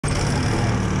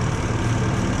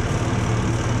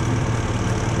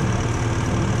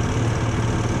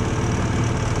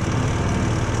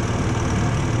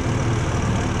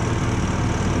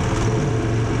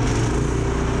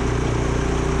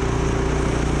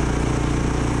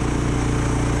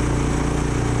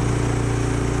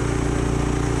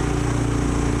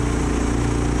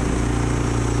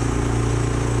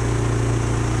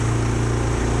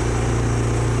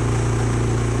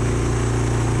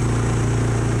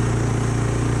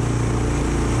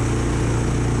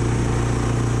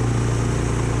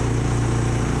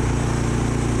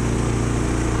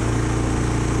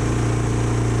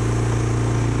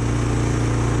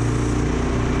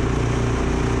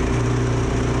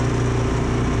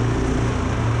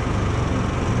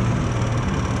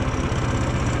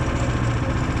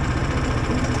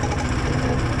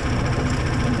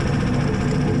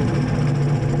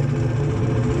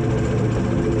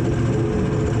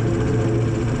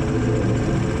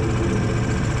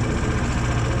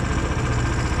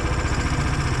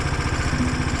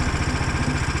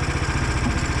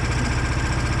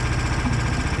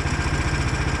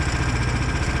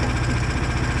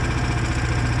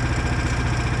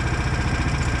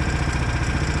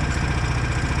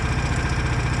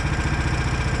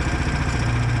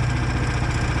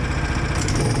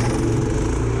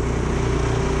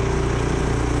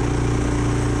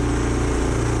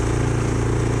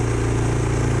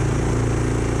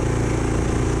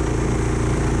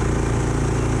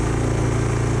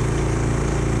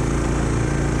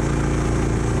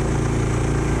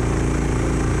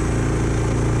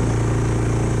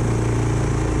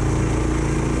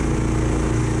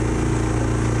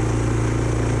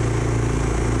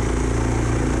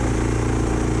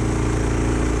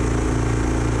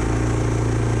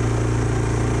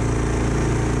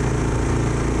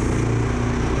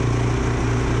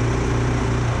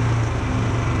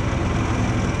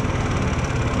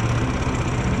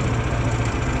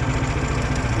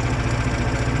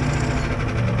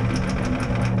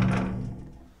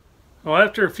Well,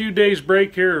 after a few days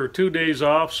break here, or 2 days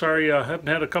off, sorry I haven't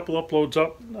had a couple uploads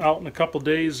out in a couple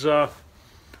days, we're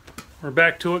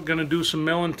back to it. Going to do some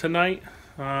milling tonight.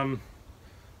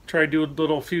 Try to do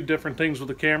a few different things with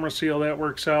the camera, see how that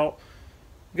works out.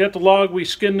 We got the log we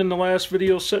skinned in the last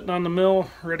video sitting on the mill,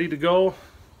 ready to go.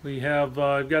 We have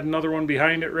I've got another one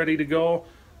behind it ready to go.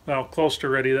 Well, close to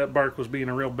ready. That bark was being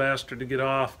a real bastard to get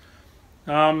off.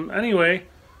 Anyway,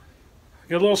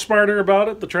 get a little smarter about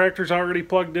it. The tractor's already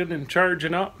plugged in and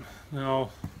charging up. Now,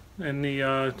 and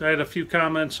I had a few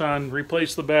comments on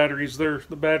replace the batteries. The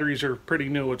batteries are pretty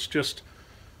new. It's just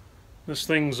this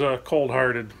thing's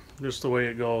cold-hearted, just the way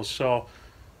it goes. So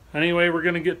anyway, we're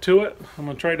going to get to it. I'm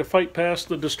going to try to fight past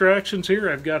the distractions here.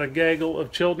 I've got a gaggle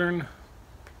of children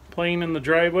playing in the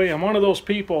driveway. I'm one of those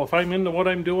people, if I'm into what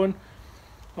I'm doing,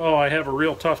 oh, I have a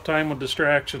real tough time with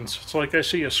distractions. It's like I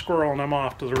see a squirrel and I'm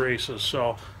off to the races.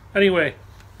 So anyway,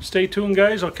 stay tuned,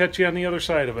 guys. I'll catch you on the other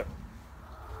side of it.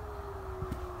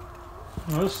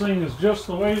 Well, this thing is just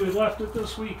the way we left it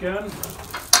this weekend.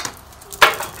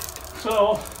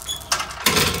 So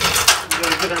we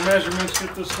gotta get our measurements,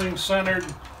 get this thing centered,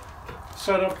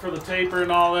 set up for the taper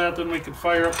and all that, then we can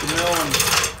fire up the mill, and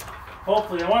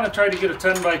hopefully I want to try to get a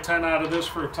 10 by 10 out of this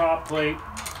for a top plate.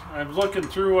 I'm looking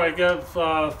through, I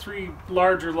got 3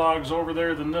 larger logs over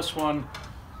there than this one.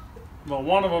 Well,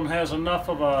 one of them has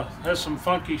has some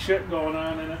funky shit going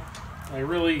on in it. I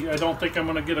don't think I'm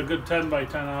going to get a good 10 by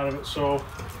 10 out of it, so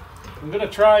I'm going to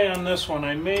try on this one.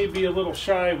 I may be a little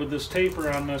shy with this taper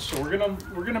on this, so we're gonna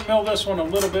mill this one a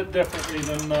little bit differently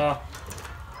than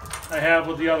I have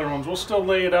with the other ones. We'll still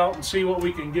lay it out and see what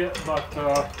we can get, but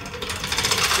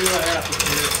see what happens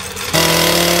here.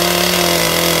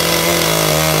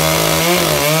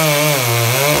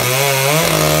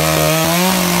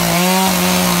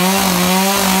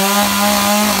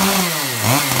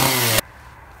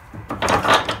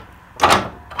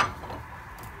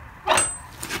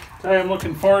 I'm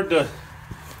looking forward to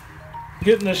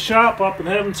getting this shop up and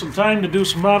having some time to do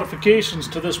some modifications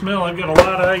to this mill. I've got a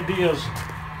lot of ideas.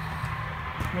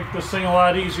 Make this thing a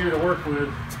lot easier to work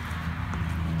with.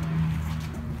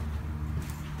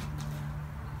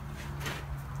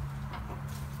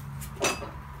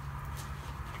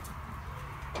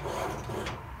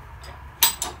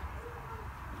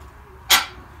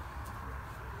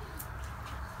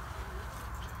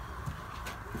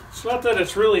 It's not that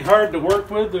it's really hard to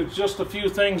work with, there's just a few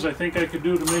things I think I could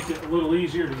do to make it a little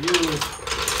easier to use.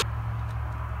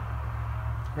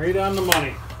 Right on the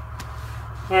money.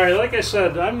 Alright, like I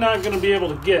said, I'm not going to be able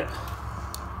to get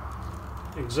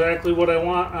exactly what I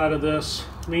want out of this,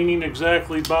 meaning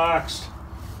exactly boxed.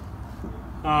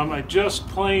 I just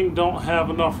plain don't have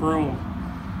enough room.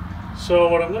 So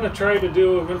what I'm going to try to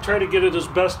do, I'm going to try to get it as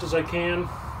best as I can.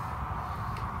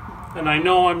 And I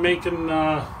know I'm making...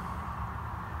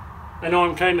 I know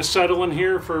I'm kind of settling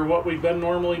here for what we've been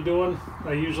normally doing.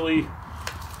 I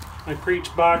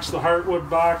preach box the heartwood,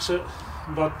 box it,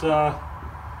 but I'm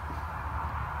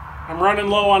running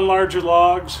low on larger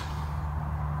logs.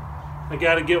 I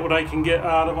got to get what I can get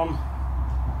out of them.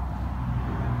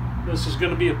 This is going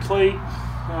to be a plate.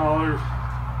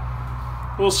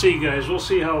 We'll see, guys. We'll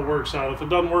see how it works out. If it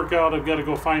doesn't work out, I've got to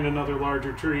go find another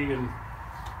larger tree and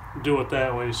do it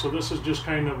that way. So this is just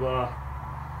kind of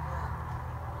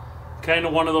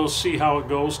one of those see how it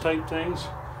goes type things.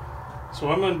 So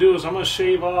what I'm going to do is I'm going to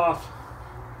shave off.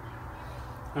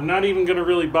 I'm not even going to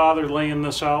really bother laying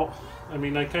this out. I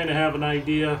mean, I kind of have an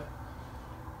idea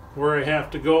where I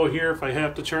have to go here if I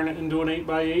have to turn it into an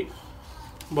 8x8.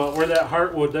 But where that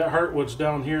heartwood's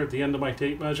down here at the end of my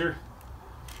tape measure.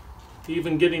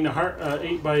 Even getting a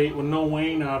 8x8 with no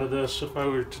wane out of this, if I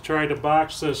were to try to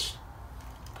box this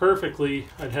perfectly,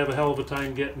 I'd have a hell of a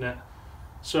time getting it.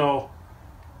 So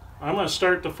I'm going to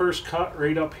start the first cut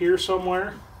right up here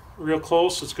somewhere, real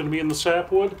close. It's going to be in the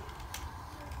sapwood.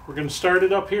 We're going to start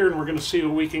it up here and we're going to see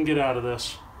what we can get out of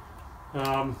this.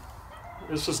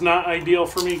 This is not ideal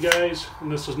for me, guys,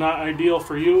 and this is not ideal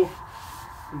for you,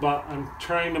 but I'm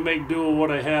trying to make do with what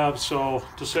I have, so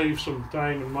to save some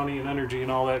time and money and energy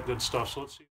and all that good stuff. So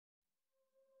let's see.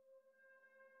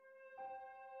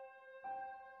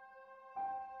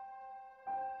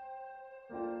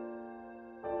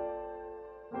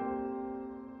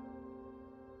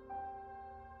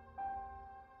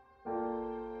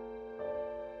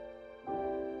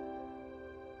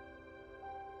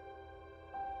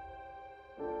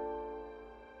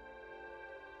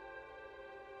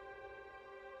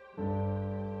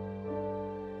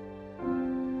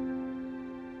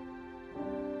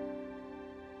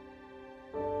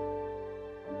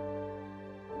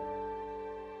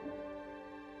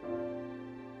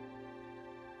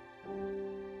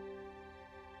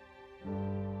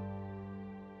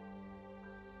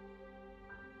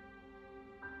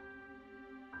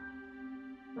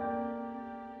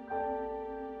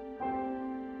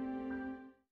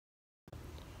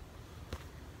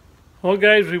 Well,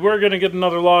 guys, we were going to get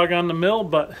another log on the mill,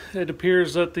 but it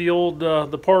appears that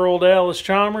the poor old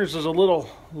Allis-Chalmers is a little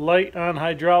light on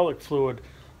hydraulic fluid.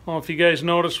 I don't know if you guys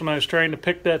noticed when I was trying to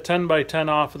pick that 10x10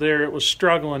 off of there, it was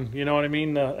struggling. You know what I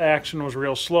mean? The action was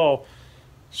real slow.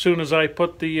 As soon as I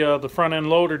put the front end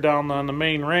loader down on the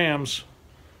main rams,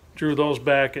 drew those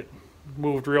back, it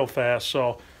moved real fast.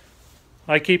 So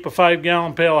I keep a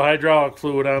 5-gallon pail of hydraulic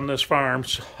fluid on this farm,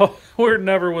 so we're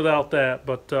never without that.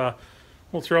 But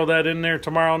we'll throw that in there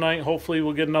tomorrow night. Hopefully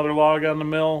we'll get another log on the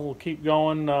mill. We'll keep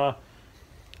going.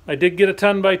 I did get a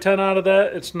 10x10 out of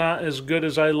that. It's not as good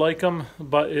as I like them,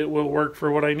 but it will work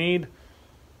for what I need.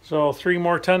 So 3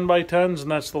 more 10x10s,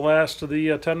 and that's the last of the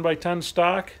 10x10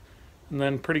 stock. And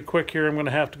then pretty quick here, I'm going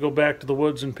to have to go back to the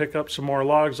woods and pick up some more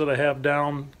logs that I have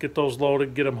down, get those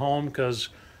loaded, get them home, because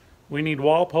we need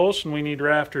wall posts and we need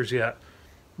rafters yet.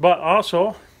 But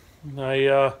also,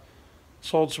 I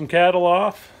sold some cattle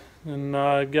off, and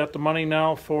got the money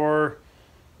now for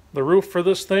the roof for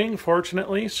this thing,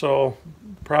 fortunately. So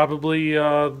probably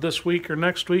this week or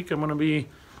next week I'm going to be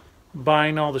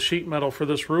buying all the sheet metal for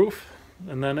this roof.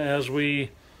 And then as we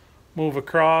move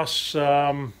across,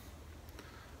 I'm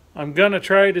going to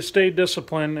try to stay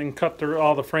disciplined and cut through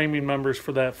all the framing members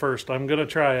for that first. I'm going to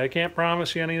try. I can't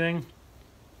promise you anything.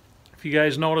 If you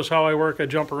guys notice how I work, I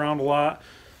jump around a lot,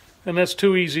 and that's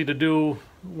too easy to do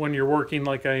when you're working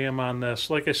like I am on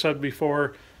this. Like I said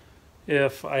before,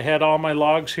 if I had all my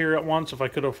logs here at once, if I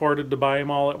could have afforded to buy them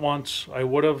all at once, I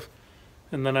would have.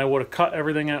 And then I would have cut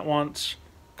everything at once,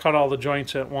 cut all the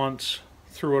joints at once,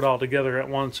 threw it all together at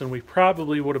once, and we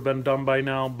probably would have been done by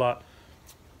now. But,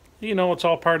 you know, it's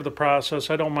all part of the process.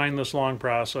 I don't mind this long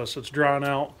process. It's drawn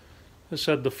out. I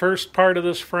said the first part of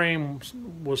this frame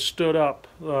was stood up.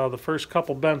 The first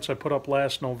couple bents I put up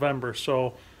last November,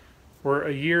 so we're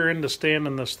a year into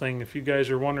standing this thing, if you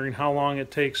guys are wondering how long it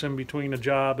takes in between a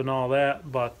job and all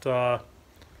that. But like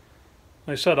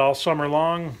I said, all summer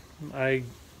long, I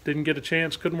didn't get a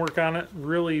chance, couldn't work on it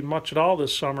really much at all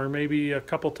this summer, maybe a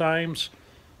couple times.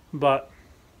 But,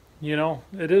 you know,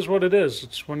 it is what it is.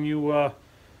 It's when you're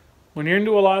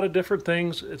into a lot of different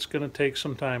things, it's going to take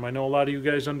some time. I know a lot of you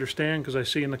guys understand, because I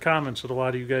see in the comments that a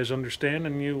lot of you guys understand,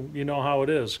 and you know how it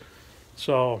is.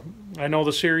 So I know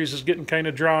the series is getting kind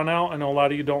of drawn out. I know a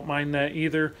lot of you don't mind that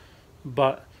either.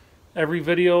 But every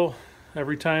video,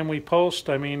 every time we post,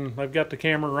 I mean, I've got the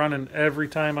camera running every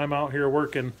time I'm out here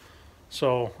working.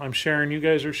 So I'm sharing, you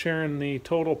guys are sharing the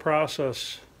total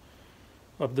process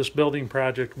of this building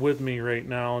project with me right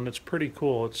now, and it's pretty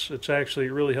cool. It's actually,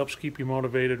 it really helps keep you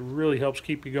motivated, really helps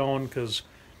keep you going, because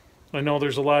I know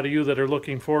there's a lot of you that are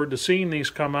looking forward to seeing these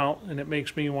come out, and it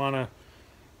makes me want to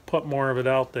put more of it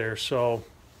out there. So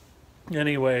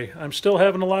anyway, I'm still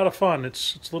having a lot of fun.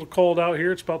 It's a little cold out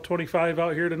here. It's about 25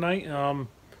 out here tonight.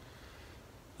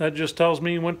 That just tells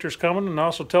me winter's coming, and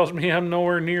also tells me I'm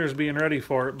nowhere near as being ready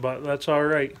for it, but that's all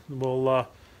right.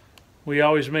 We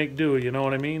always make do, you know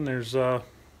what I mean?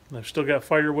 I've still got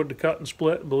firewood to cut and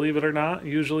split, believe it or not.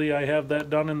 Usually I have that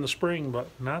done in the spring, but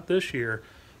not this year.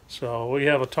 So we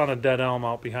have a ton of dead elm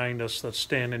out behind us that's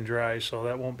standing dry, so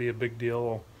that won't be a big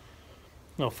deal.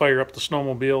 I'll fire up the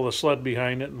snowmobile, the sled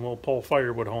behind it, and we'll pull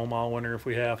firewood home all winter if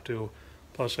we have to.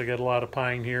 Plus I got a lot of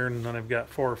pine here, and then I've got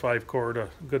 4 or 5 cord of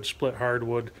good split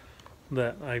hardwood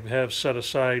that I have set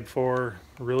aside for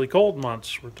really cold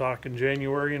months. We're talking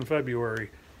January and February,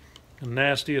 the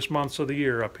nastiest months of the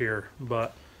year up here.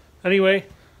 But anyway,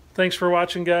 thanks for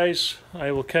watching, guys.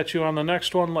 I will catch you on the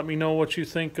next one. Let me know what you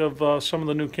think of some of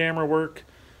the new camera work.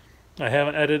 I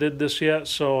haven't edited this yet,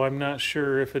 so I'm not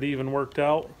sure if it even worked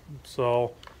out.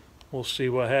 So we'll see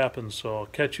what happens. So I'll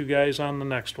catch you guys on the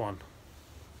next one.